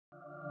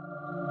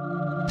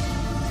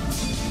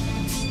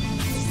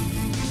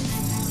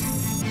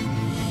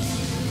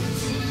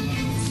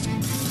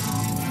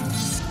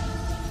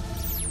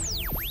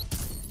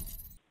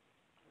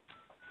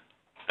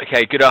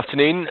Okay, good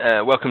afternoon.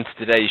 Welcome to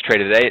today's Trade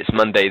of the Day. It's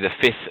Monday the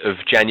 5th of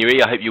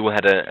January. I hope you all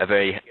had a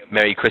very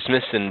Merry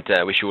Christmas and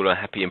wish you all a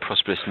happy and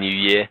prosperous New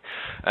Year.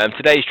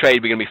 Today's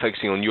trade we're going to be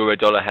focusing on euro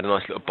dollar. Had a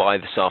nice little buy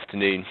this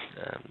afternoon.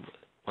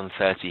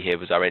 130 here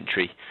was our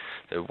entry,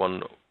 so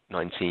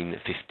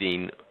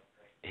 119.15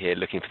 here,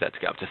 looking for that to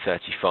get up to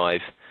 35.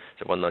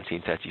 So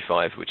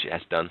 119.35, which it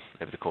has done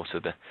over the course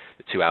of the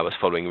 2 hours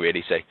following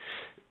really. So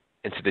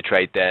entered the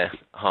trade there,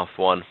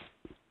 1:30.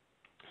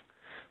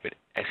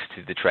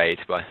 Exited the trade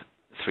by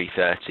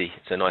 3:30,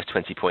 so nice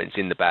 20 points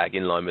in the bag,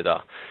 in line with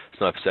our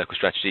sniper circle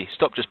strategy.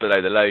 Stop just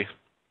below the low,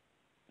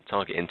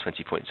 target in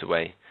 20 points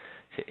away,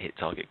 hit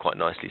target quite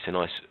nicely, so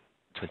nice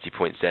 20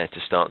 points there to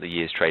start the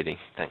year's trading.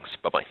 Thanks,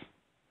 bye-bye.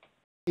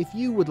 If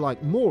you would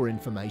like more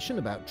information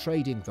about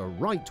trading the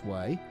right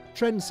way,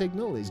 Trend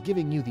Signal is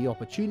giving you the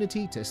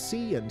opportunity to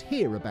see and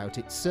hear about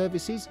its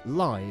services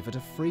live at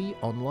a free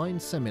online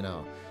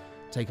seminar.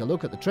 Take a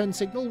look at the Trend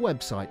Signal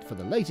website for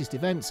the latest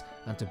events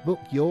and to book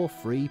your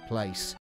free place.